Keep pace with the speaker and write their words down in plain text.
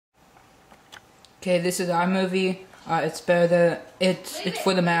Okay, this is iMovie. It's better. It's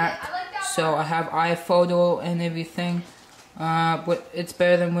for the Mac, so I have iPhoto and everything. But it's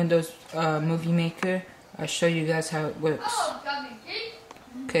better than Windows Movie Maker. I'll show you guys how it works.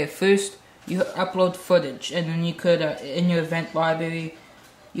 Okay, first you upload footage, and then you could in your event library,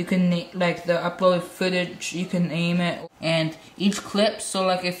 you can like the uploaded footage. You can name it, and each clip. So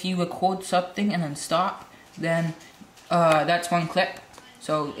like if you record something and then stop, then that's one clip.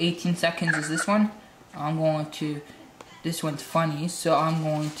 So 18 seconds is this one. This one's funny, so I'm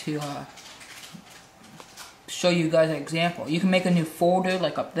going to show you guys an example. You can make a new folder,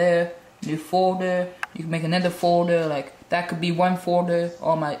 like up there, new folder. You can make another folder, like that could be one folder,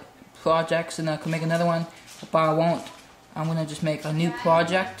 all my projects, and I can make another one, but I won't. I'm gonna just make a new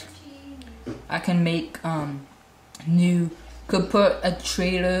project. I can make could put a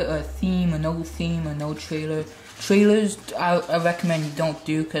trailer, a theme, or no trailer. Trailers, I recommend you don't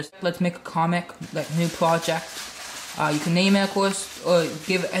do, because let's make a comic, like new project. You can name it, of course, or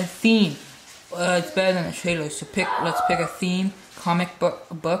give it a theme. It's better than a trailer, so let's pick a theme, comic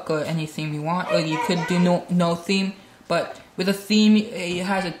book, or any theme you want. Or you could do no theme, but with a theme, you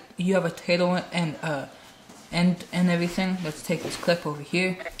have a title and everything. Let's take this clip over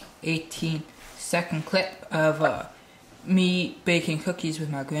here, 18-second clip of me baking cookies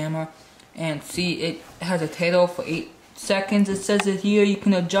with my grandma. And see, it has a title for 8 seconds. It says it here. You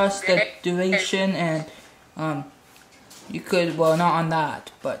can adjust the duration, and you could, well, not on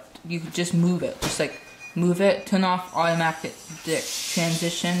that, but you could just move it. Just like move it. Turn off automatic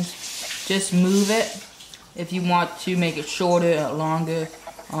transitions. Just move it if you want to make it shorter or longer.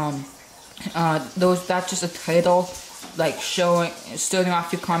 That's just a title, like starting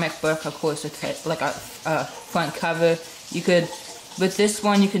off your comic book. Of course, like a front cover. You could, with this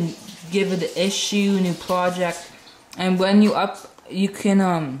one, you can give it the issue, new project, and when you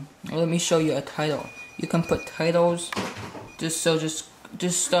can let me show you a title. You can put titles, just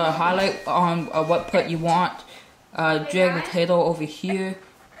highlight on what part you want, drag the title over here,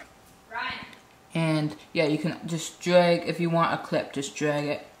 and yeah, you can just drag, if you want a clip, just drag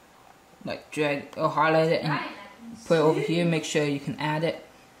it, like drag or highlight it and put it over here. Make sure you can add it,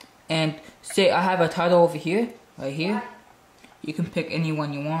 and say I have a title over here, right here. You can pick any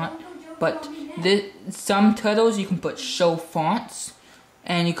one you want. But some titles you can put show fonts,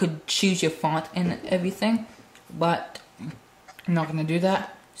 and you could choose your font and everything, but I'm not gonna do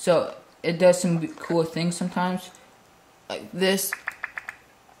that. So it does some cool things sometimes, like this.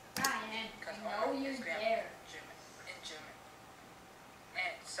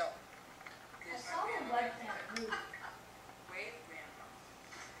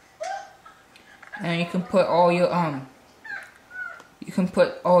 And you can put all your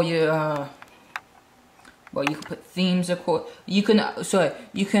well, you can put themes, of course. Yeah,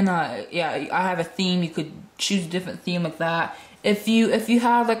 I have a theme. You could choose a different theme like that. If you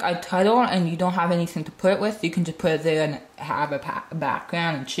have like a title and you don't have anything to put it with, you can just put it there and have a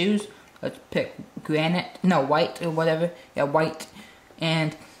background and choose. Let's pick white or whatever. Yeah, white.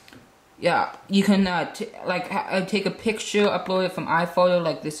 And yeah, you can take a picture, upload it from iPhoto,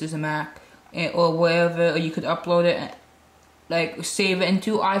 like this is a Mac, or wherever, or you could upload it. Like save it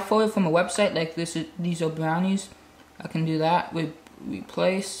into iPhoto from a website, like these are brownies. I can do that with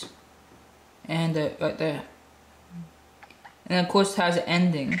replace, and right there. And of course it has an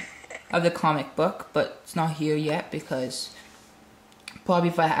ending of the comic book, but it's not here yet because probably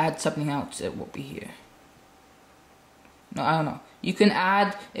if I add something else it will be here. No, I don't know. You can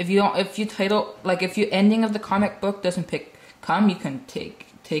add if your ending of the comic book doesn't come, you can take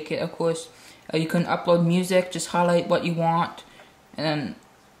it, of course. You can upload music, just highlight what you want, and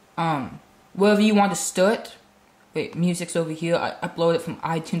then wherever you want to start. Wait, music's over here. I upload it from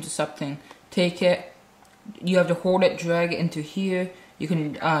iTunes or something. Take it. You have to hold it, drag it into here. You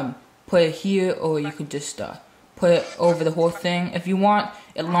can put it here, or you can just put it over the whole thing. If you want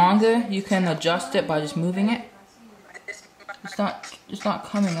it longer, you can adjust it by just moving it. It's not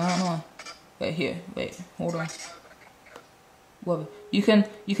coming. I don't know. Right here. Wait, hold on. Whatever. You can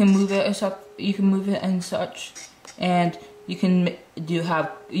move it and such, and you can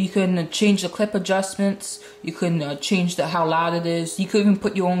change the clip adjustments. You can change how loud it is. You could even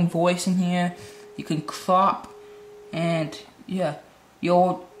put your own voice in here. You can crop, and yeah,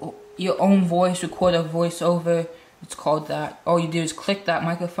 your own voice, record a voiceover. It's called that. All you do is click that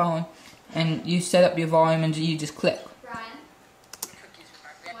microphone, and you set up your volume, and you just click.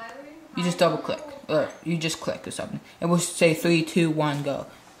 You just double click. You just click or something. It will say 3, 2, 1, go.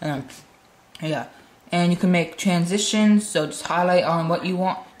 Yeah. And you can make transitions, so just highlight on what you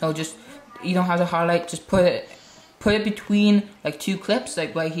want. No, you don't have to highlight, just put it between like two clips,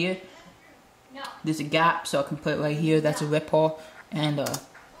 like right here. there's a gap, so I can put it right here. That's a ripple, and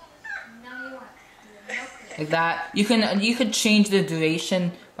like that. You could change the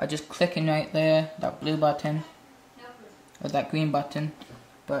duration by just clicking right there, that blue button or that green button.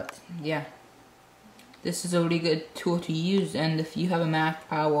 But yeah, this is a really good tool to use, and if you have a Mac,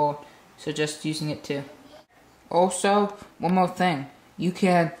 I will suggest using it too. Also, one more thing, you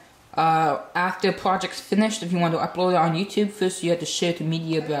can after the project's finished, if you want to upload it on YouTube, first you have to share to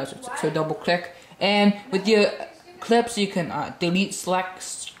media browser. So double click, and with your clips you can delete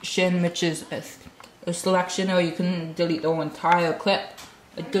selection, which is a selection, or you can delete the whole entire clip.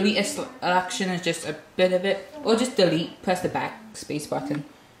 Delete a selection is just a bit of it, or just delete, press the backspace button.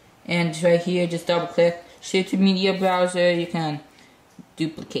 And right here, just double click, share to media browser. You can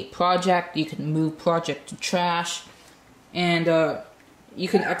duplicate project, you can move project to trash, and you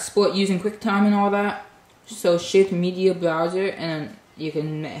can export using QuickTime and all that. So share to media browser, and you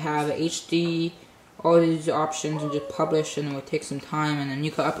can have HD, all these options, and just publish, and it will take some time, and then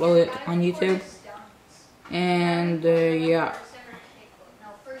you can upload it on YouTube. And yeah,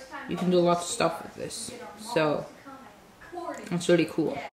 you can do lots of stuff with this, so it's really cool.